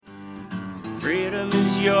Freedom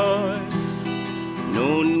is yours,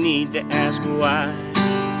 no need to ask why.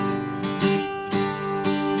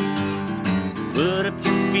 Put up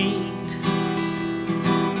your feet,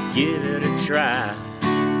 give it a try.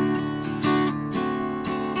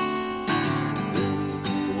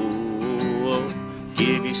 Oh,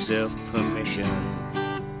 give yourself permission.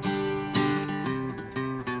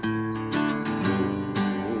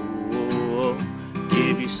 Oh,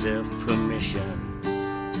 give yourself permission.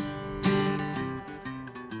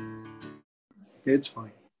 It's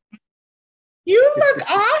fine. You look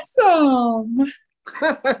awesome.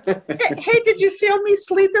 Hey, did you feel me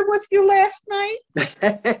sleeping with you last night?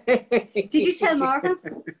 Did you tell Marvin?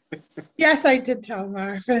 Yes, I did tell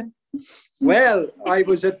Marvin. Well, I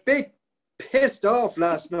was a bit pissed off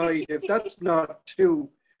last night, if that's not too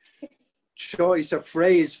choice a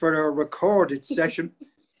phrase for a recorded session,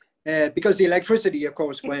 because the electricity, of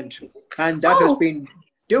course, went. And that has been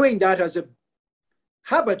doing that as a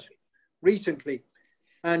habit recently.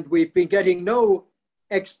 And we've been getting no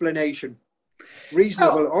explanation,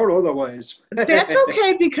 reasonable or otherwise. That's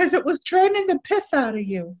okay, because it was draining the piss out of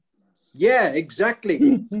you. Yeah,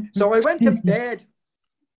 exactly. So I went to bed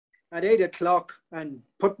at 8 o'clock and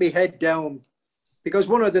put my head down, because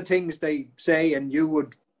one of the things they say, and you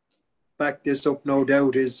would back this up no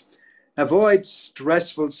doubt, is avoid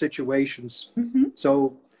stressful situations. Mm-hmm.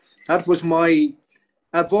 So that was my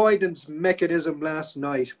avoidance mechanism last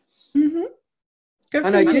night. Mm-hmm.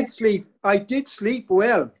 And I did sleep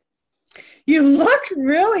well. You look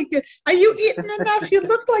really good. Are you eating enough? You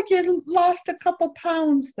look like you lost a couple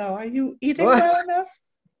pounds, though. Are you eating well enough?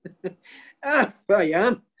 I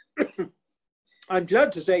am. I'm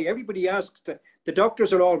glad to say everybody asks, the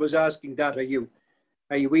doctors are always asking that, are you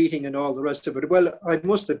eating and all the rest of it? Well, I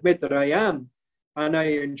must admit that I am, and I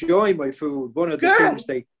enjoy my food. One of the things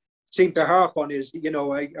they seem to harp on is, you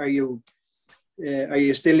know, are you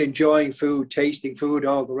still enjoying food, tasting food,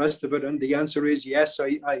 all the rest of it? And the answer is yes,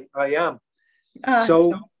 I am.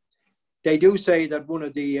 So they do say that one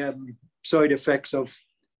of the side effects of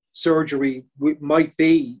surgery might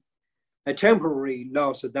be a temporary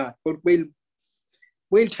loss of that, but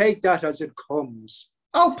we'll take that as it comes.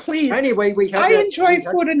 Oh, please. Anyway, I enjoy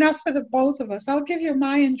food enough for the both of us. I'll give you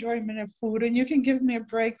my enjoyment of food, and you can give me a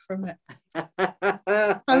break from it.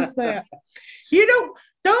 How's that?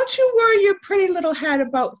 Don't you worry your pretty little head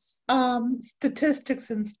about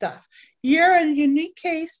statistics and stuff. You're a unique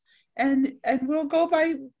case, and we'll go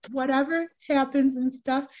by whatever happens and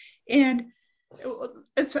stuff. And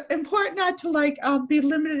it's important not to be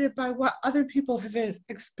limited by what other people have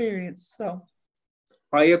experienced. So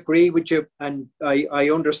I agree with you, and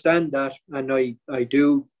I understand that, and I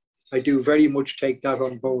do very much take that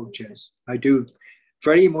on board, Jen. I do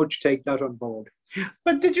very much take that on board.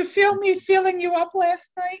 But did you feel me filling you up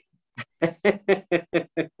last night? I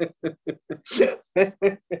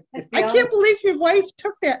can't believe your wife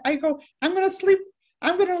took that. I go, I'm going to sleep.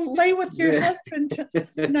 I'm going to lay with your husband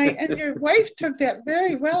tonight. And your wife took that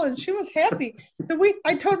very well, and she was happy.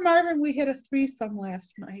 I told Marvin we had a threesome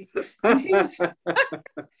last night, and he was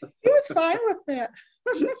fine with that.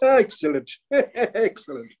 Excellent.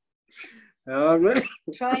 Excellent. All right.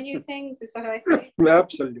 Try new things is what I say.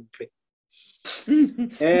 Absolutely.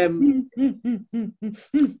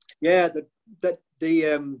 Yeah,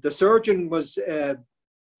 the surgeon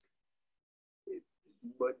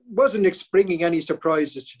wasn't bringing any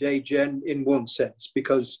surprises today, Jen, in one sense,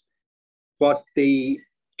 because what the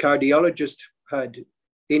cardiologist had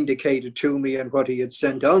indicated to me and what he had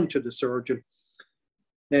sent on to the surgeon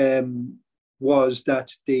was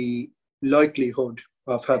that the likelihood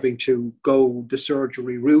of having to go the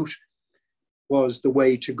surgery route was the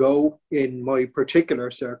way to go in my particular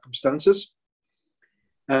circumstances.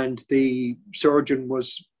 And the surgeon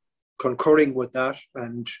was concurring with that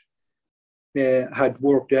and had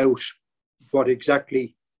worked out what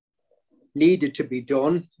exactly needed to be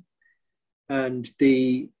done. And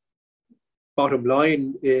the bottom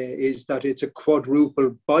line is that it's a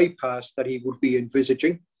quadruple bypass that he would be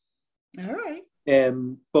envisaging. All right.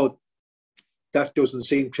 But that doesn't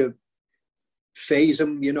seem to faze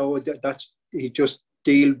him, you know. He just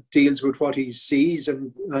deals with what he sees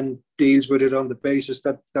and deals with it on the basis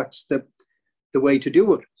that that's the way to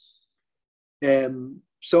do it.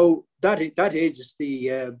 So that is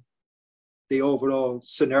the overall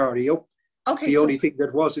scenario. Okay. The only thing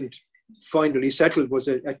that wasn't finally settled was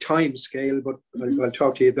a time scale, but I'll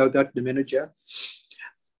talk to you about that in a minute. Yeah.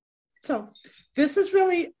 So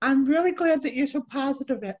I'm really glad that you're so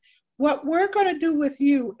positive. What we're going to do with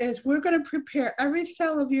you is we're going to prepare every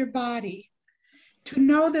cell of your body to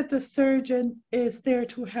know that the surgeon is there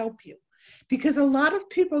to help you. because a lot of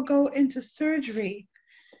people go into surgery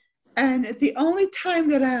and the only time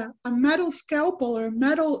that a metal scalpel or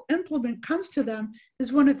metal implement comes to them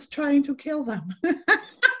is when it's trying to kill them.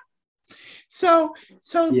 So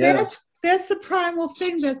Yeah. that's the primal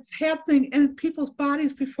thing that's happening in people's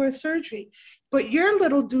bodies before surgery. But your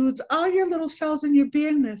little dudes, all your little cells in your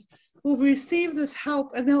beingness will receive this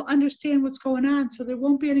help and they'll understand what's going on. So there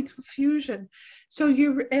won't be any confusion. So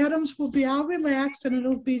your atoms will be all relaxed and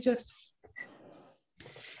it'll be just,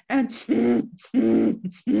 and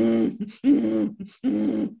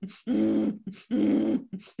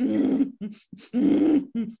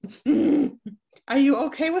are you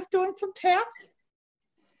okay with doing some taps?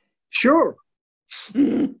 Sure.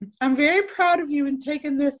 I'm very proud of you in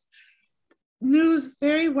taking this news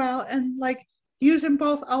very well and like using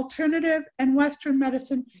both alternative and Western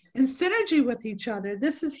medicine in synergy with each other.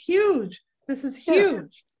 This is huge. This is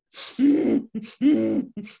huge.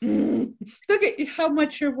 Look at how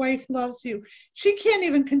much your wife loves you. She can't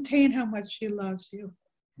even contain how much she loves you.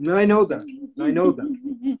 I know that. I know that.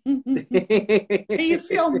 And you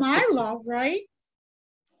feel my love, right?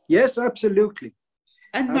 Yes, absolutely.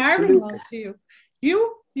 And Marvin Absolutely. loves you.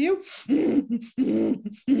 You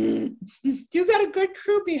got a good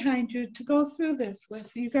crew behind you to go through this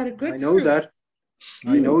with. You got a good I know crew. that.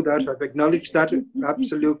 I know that. I've acknowledged that.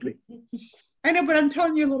 Absolutely. I know, but I'm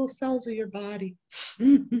telling you, little cells of your body.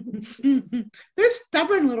 They're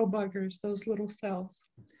stubborn little buggers, those little cells.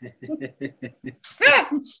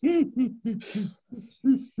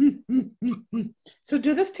 So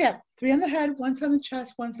do this tap. 3 on the head, once on the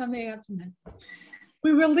chest, once on the abdomen.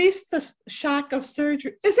 We release the shock of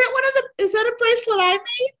surgery. Is that a bracelet I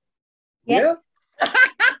made? Yes. Yeah.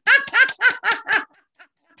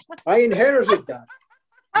 I inherited that.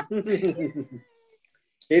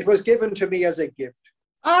 It was given to me as a gift.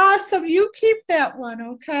 Awesome. You keep that one,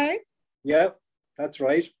 okay? Yeah, that's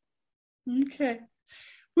right. Okay.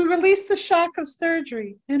 We release the shock of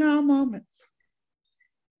surgery in all moments.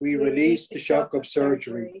 We release the shock of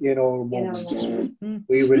surgery in all moments. Mm.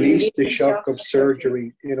 We release the shock of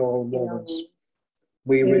surgery in all moments.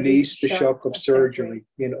 We release the shock of surgery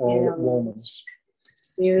in all moments.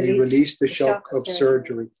 We release the shock of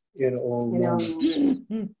surgery in all moments.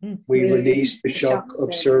 We release the shock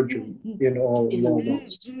of surgery in all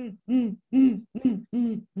moments.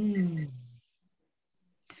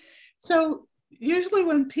 So usually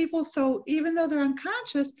when people, so even though they're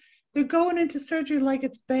unconscious, they're going into surgery like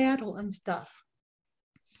it's battle and stuff.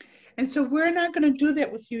 And so we're not going to do that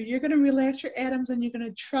with you. You're going to relax your atoms and you're going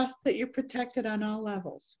to trust that you're protected on all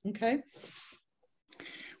levels, okay?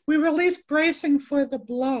 We release bracing for the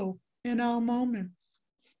blow in all moments.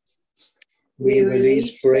 We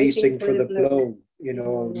release bracing for the blow in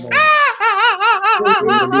all moments.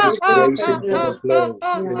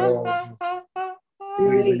 We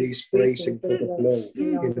release bracing for the blow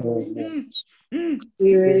in all moments.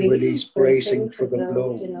 We release bracing for the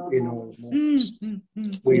blow in all moments.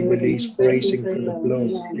 We release bracing for the blow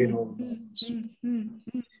in all moments.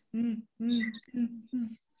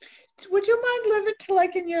 Would you mind living to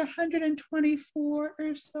like in your 124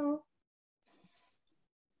 or so?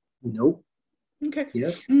 Nope. Okay.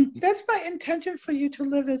 Yes. That's my intention for you to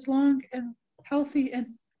live as long and healthy.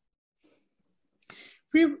 And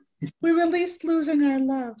we release losing our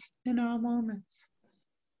love in all moments.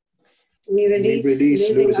 We release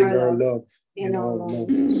losing our love in all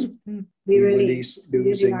moments. We release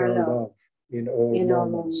losing our love in all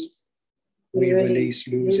moments. We release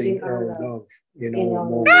losing our love in all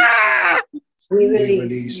moments. We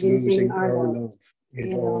release losing our love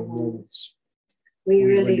in all moments. We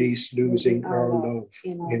release losing our love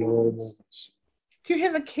in all moments. Do you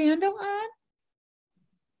have a candle on?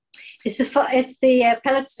 It's the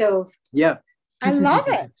pellet stove. Yeah. I love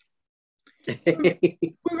it.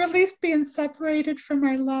 We release being separated from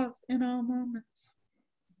our love in all moments.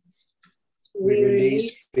 We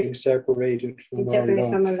release being separated from our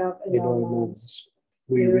love in all moments.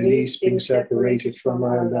 We release being separated from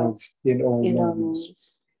our love in all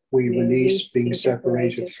moments. We release being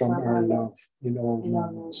separated from our love in all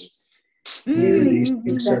moments. We release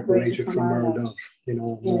being separated from our love in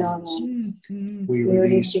all moments. We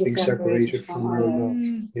release being separated from our love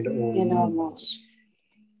in all moments.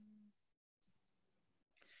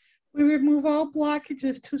 We remove all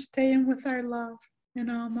blockages to staying with our love in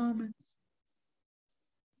all moments.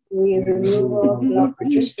 We remove all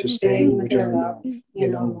blockages to staying with our love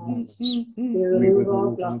in all moments. We remove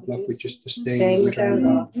all blockages to staying with our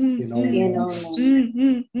love in all moments.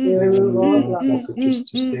 We remove all blockages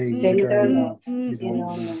to staying with our love in all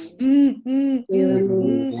moments. We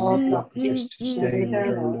remove all blockages to staying with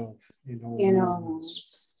our love in all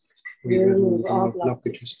moments. We remove all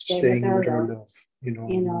blockages to staying with our love in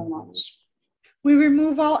all moments. We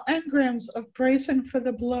remove all engrams of bracing for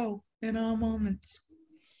the blow in all moments.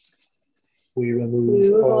 We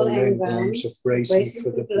remove all engrams of bracing for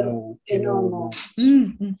the blow in all moments.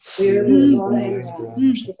 We remove all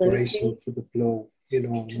engrams of bracing for the blow in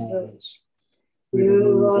all moments. We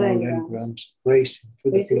remove all engrams of bracing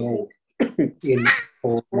for the blow in all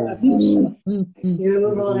moments. We remove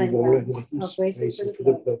all engrams of bracing for the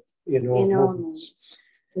blow in all moments.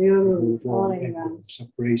 We remove all engrams of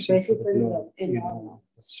bracing for the blow in all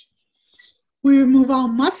moments. We remove all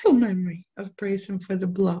muscle memory of bracing for the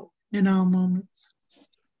blow in all moments.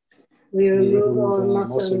 We remove all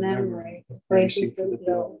muscle memory of bracing for the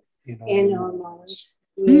blow in all moments.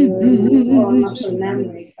 We remove all muscle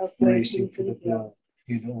memory of bracing for the blow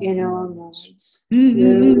in all moments. We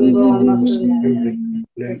remove all muscle memory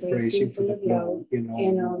of bracing for the blow in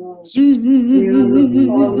all moments. We remove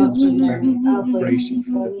all muscle memory of bracing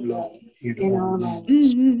for the blow in all moments.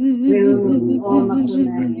 We remove all muscle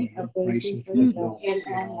memory of bracing for the blow in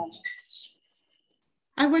all moments.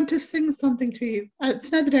 I want to sing something to you.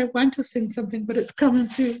 It's not that I want to sing something, but it's coming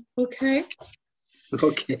through, okay?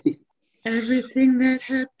 Okay. Everything that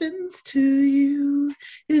happens to you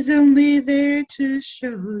is only there to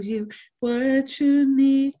show you what you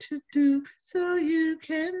need to do so you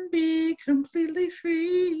can be completely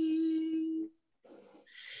free.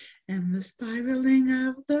 And the spiraling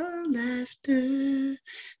of the laughter,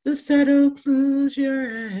 the subtle clues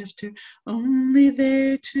you're after, only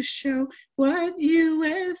there to show what you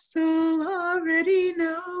as soul already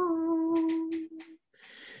know.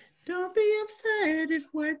 Don't be upset if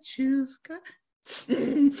what you've got.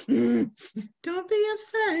 Don't be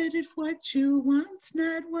upset if what you want's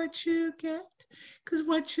not what you get, 'cause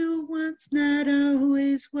what you want's not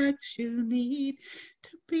always what you need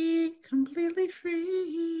to be completely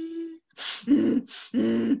free.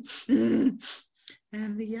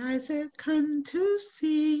 And the eyes have come to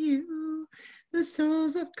see you, the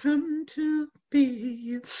souls have come to be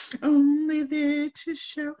you, only there to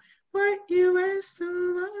show what you as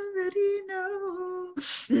soul already know.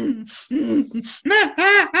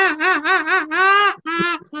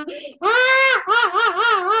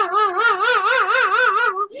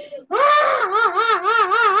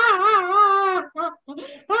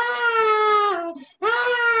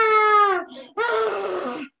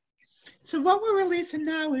 So what we're releasing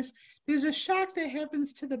now is there's a shock that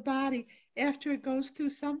happens to the body after it goes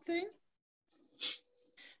through something.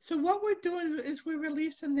 So what we're doing is we're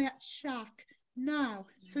releasing that shock now,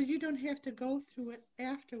 so you don't have to go through it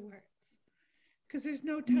afterwards, because there's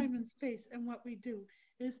no time and space. And what we do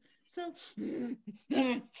is so.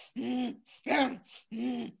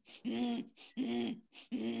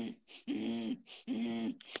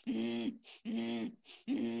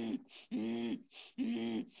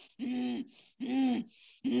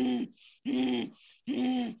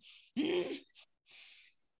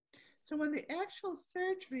 So when the actual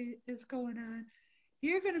surgery is going on,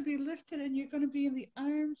 you're going to be lifted and you're going to be in the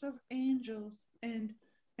arms of angels and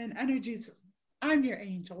energies. I'm your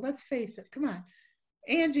angel. Let's face it. Come on.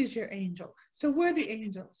 Angie's your angel. So we're the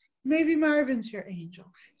angels. Maybe Marvin's your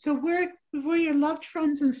angel. So we're your loved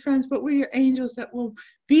friends and friends, but we're your angels that will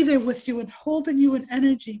be there with you and holding you in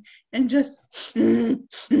energy and just. Do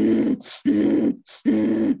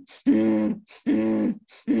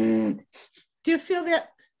you feel that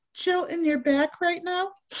chill in your back right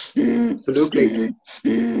now? Absolutely.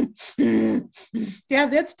 Yeah,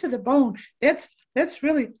 that's to the bone. That's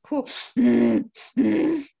really cool.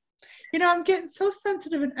 You know, I'm getting so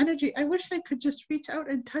sensitive in energy. I wish I could just reach out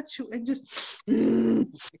and touch you and just. Do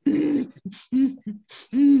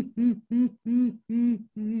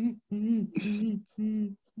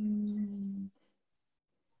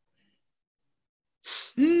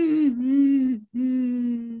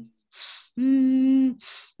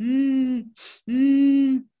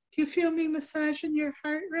you feel me massaging your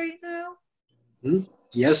heart right now?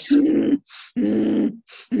 Yes.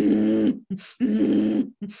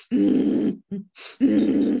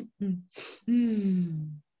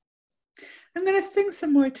 I'm going to sing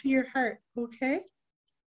some more to your heart, okay?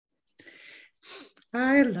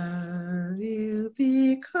 I love you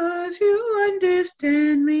because you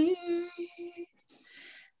understand me.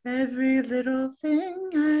 Every little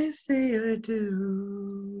thing I say or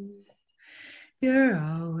do. You're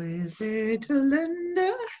always there to lend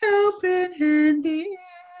a helping hand,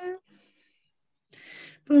 dear.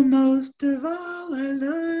 But most of all, I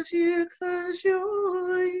love you 'cause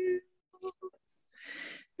you're you.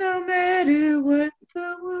 No matter what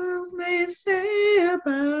the world may say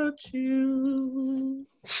about you.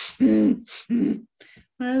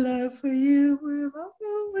 My love for you will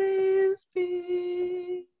always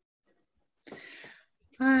be.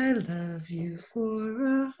 I love you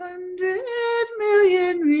for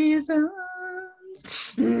 100,000,000 reasons.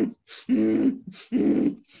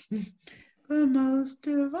 But most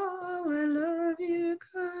of all, I love you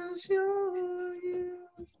 'cause you're you.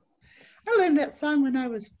 I learned that song when I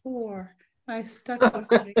was 4. I stuck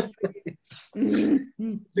with it.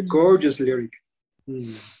 The gorgeous lyric.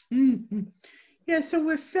 Yeah, so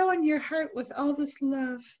we're filling your heart with all this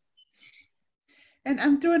love. And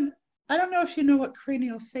I'm doing, I don't know if you know what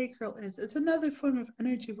cranial sacral is. It's another form of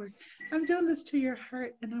energy work. I'm doing this to your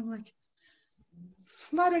heart and I'm like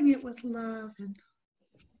flooding it with love. And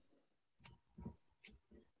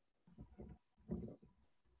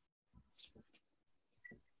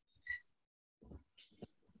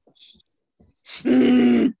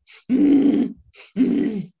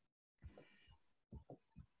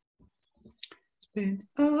spend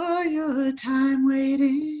all your time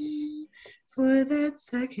waiting for that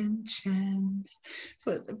second chance,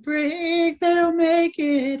 for the break that'll make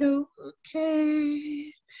it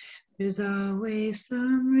okay. There's always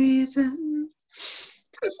some reason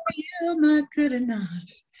to feel not good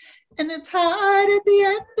enough, and it's hard at the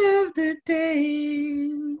end of the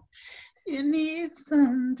day. You need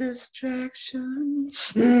some distraction,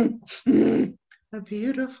 a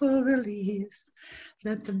beautiful release.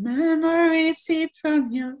 Let the memory seep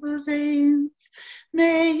from your veins.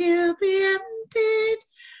 May you be emptied,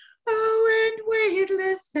 oh, and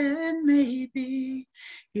weightless, and maybe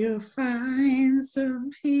you'll find some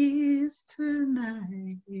peace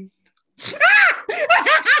tonight.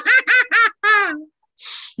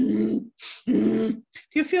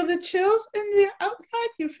 You feel the chills in the outside?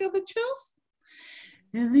 You feel the chills?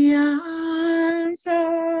 In the arms of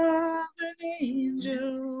an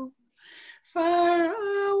angel, far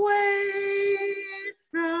away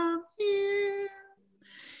from here,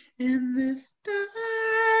 in this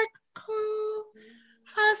dark, cold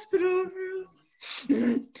hospital room,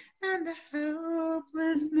 and the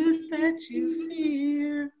helplessness that you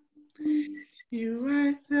fear. You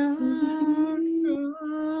are thrown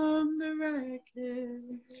from the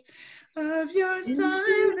wreckage of your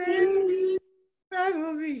silent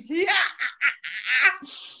revelry.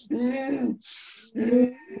 In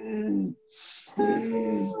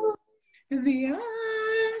the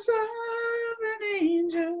arms of an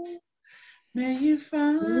angel, may you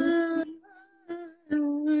find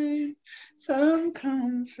some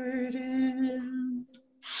comfort in.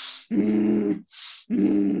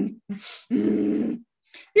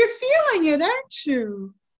 You're feeling it, aren't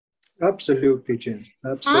you? Absolutely, Jen.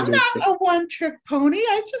 Absolutely. I'm not a one-trick pony.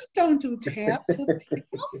 I just don't do taps with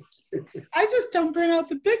people. I just don't bring out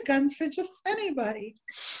the big guns for just anybody.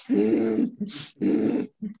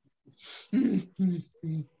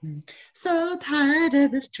 So tired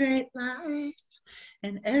of the straight life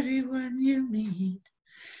and everyone you meet.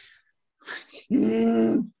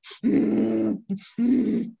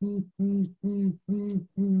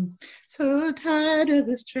 So tired of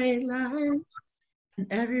the straight life and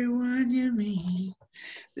everyone you meet.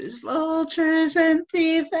 There's vultures and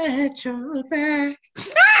thieves at your back.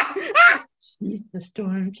 The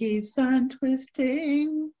storm keeps on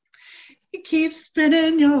twisting. It keeps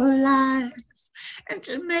spinning your lies, and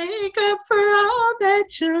to make up for all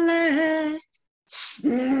that you lack.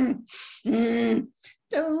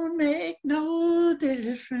 Don't make no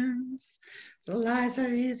difference. The lies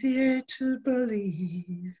are easier to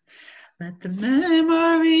believe. Let the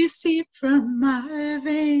memory seep from my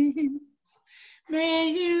veins.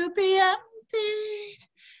 May you be emptied,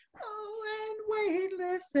 oh, and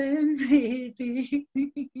weightless, and maybe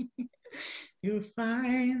you'll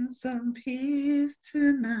find some peace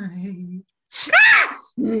tonight.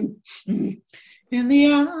 In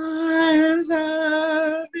the arms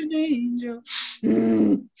of an angel,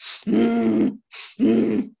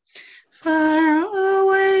 far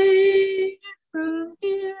away from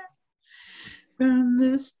here, from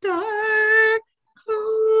this dark,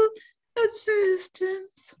 cold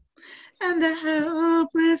existence and the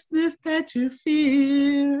helplessness that you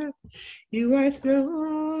fear. You are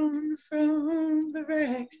thrown from the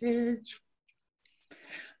wreckage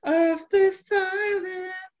of this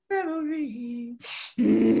silent revelry.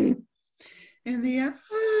 In the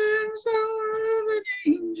arms of an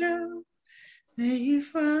angel, may you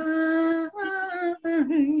find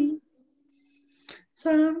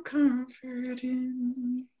some comfort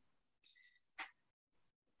in.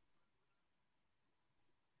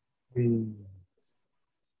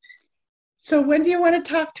 So when do you want to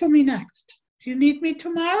talk to me next? Do you need me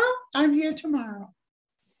tomorrow? I'm here tomorrow.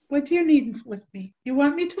 What do you need with me? You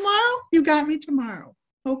want me tomorrow? You got me tomorrow.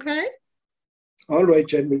 Okay? All right,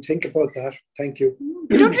 Jen, we'll think about that. Thank you.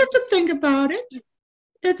 You don't have to think about it.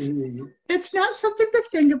 It's Mm. it's not something to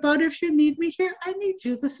think about. If you need me here, I need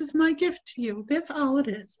you. This is my gift to you. That's all it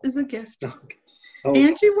is a gift. Oh,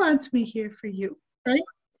 Angie wants me here for you, right?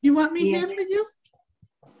 You want me here Yes. for you?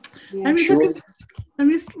 Yeah. Let me Sure.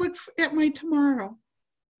 look at my tomorrow.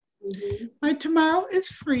 Mhm. My tomorrow is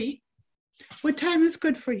free. What time is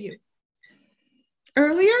good for you?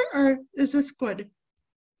 Earlier, or is this good?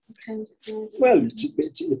 well,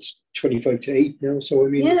 it's 25 to 8 now, so I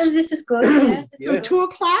mean, Yeah, no, it's this is good. Yeah, this Yeah. is So 2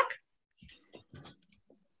 o'clock? good.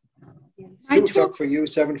 Yes. I 2 o'clock took- for you,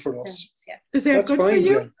 7 for So, us. yeah. Is that That's good for fine,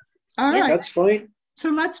 you? Jen. All Yes. right. That's fine. So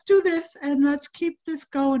let's do this and let's keep this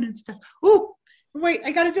going and stuff. Oh, wait,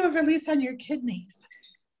 I got to do a release on your kidneys.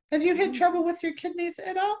 Have you had trouble with your kidneys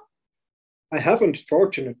at all? I haven't,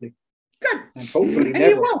 fortunately, Good. and hopefully And never.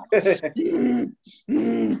 you won't.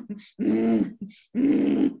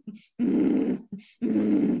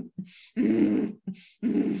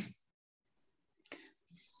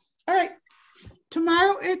 All right.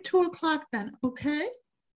 Tomorrow at 2 o'clock then, okay?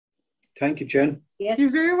 Thank you, Jen. You're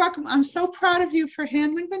Yes. very welcome. I'm so proud of you for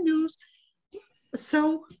handling the news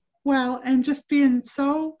so well and just being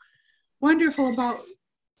so wonderful about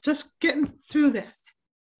just getting through this.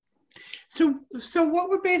 So what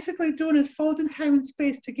we're basically doing is folding time and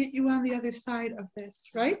space to get you on the other side of this,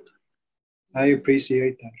 right? I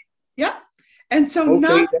appreciate that. Yeah. And so Okay,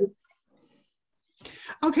 now, then.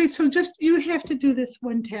 okay, so just you have to do this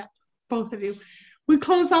one tap, both of you. We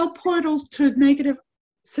close all portals to negative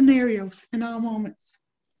scenarios in all moments.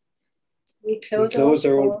 We We close, close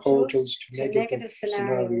all our own portals to negative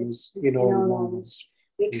scenarios in all moments.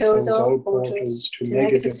 We We close all portals to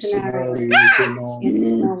negative scenarios in all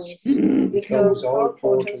moments. We close all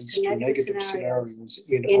portals to negative scenarios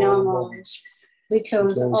in all moments. We We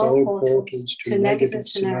close all portals to negative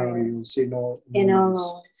scenarios in all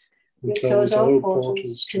moments. We close all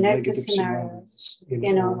portals to negative scenarios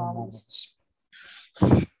in all moments.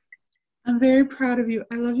 I'm very proud of you.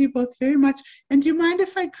 I love you both very much. And do you mind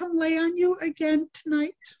if I come lay on you again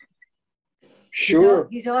tonight? Sure.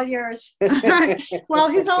 He's all yours. Well,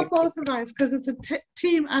 he's all both of us because it's a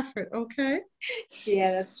team effort, okay?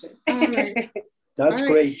 Yeah, that's true. All right. That's All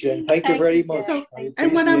right. great, Jen. Thank you Thank very you, much. Jen. I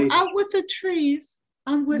And when I'm appreciate out with the trees,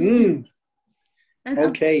 I'm with you. it. And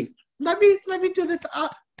Okay. let me do this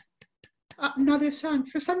another song.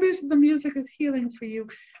 For some reason, the music is healing for you.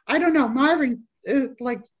 I don't know. Marvin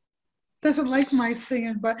doesn't like my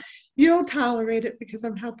singing, but you'll tolerate it because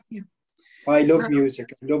I'm helping you. I love music.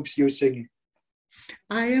 I love you singing.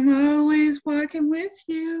 I am always walking with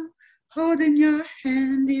you, holding your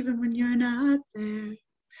hand even when you're not there.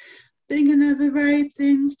 Thinking of the right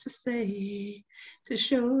things to say, to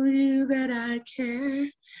show you that I care.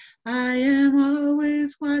 I am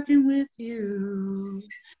always walking with you,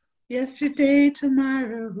 yesterday,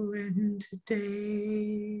 tomorrow, and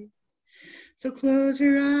today. So close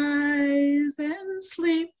your eyes and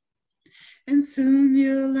sleep, and soon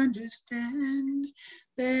you'll understand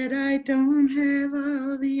that I don't have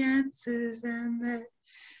all the answers and that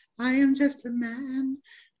I am just a man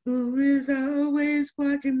who is always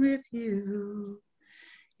walking with you,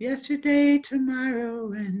 yesterday,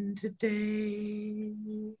 tomorrow, and today.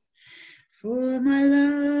 For my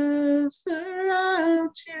love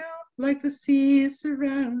surrounds you like the sea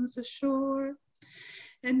surrounds the shore.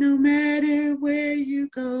 And no matter where you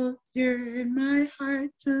go, you're in my heart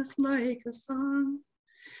just like a song.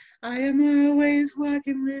 I am always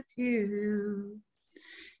walking with you,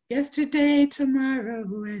 yesterday, tomorrow,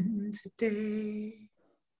 and today.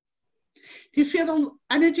 Do you feel the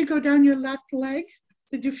energy go down your left leg?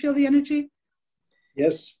 Did you feel the energy?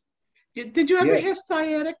 Yes. Did you ever Yeah. have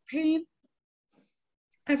sciatic pain?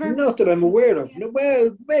 Ever? Not that I'm aware of. No,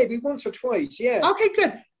 well, maybe once or twice. Yeah. Okay,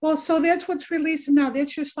 good. Well, so that's what's releasing now.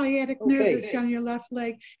 That's your sciatic nerve Okay. that's down your left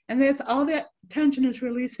leg. And that's all that tension is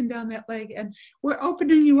releasing down that leg. And we're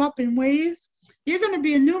opening you up in ways. You're going to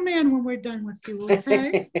be a new man when we're done with you,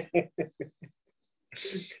 okay?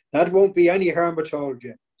 That won't be any harm at all,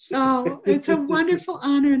 Jen. Oh, it's a wonderful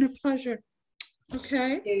honor and a pleasure.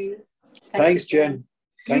 Okay? Thanks, Jen.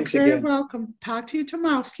 Thanks You're very again. welcome. Talk to you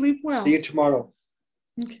tomorrow. Sleep well. See you tomorrow.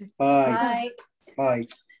 Okay. Bye. Bye.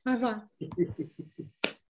 Bye. Bye-bye.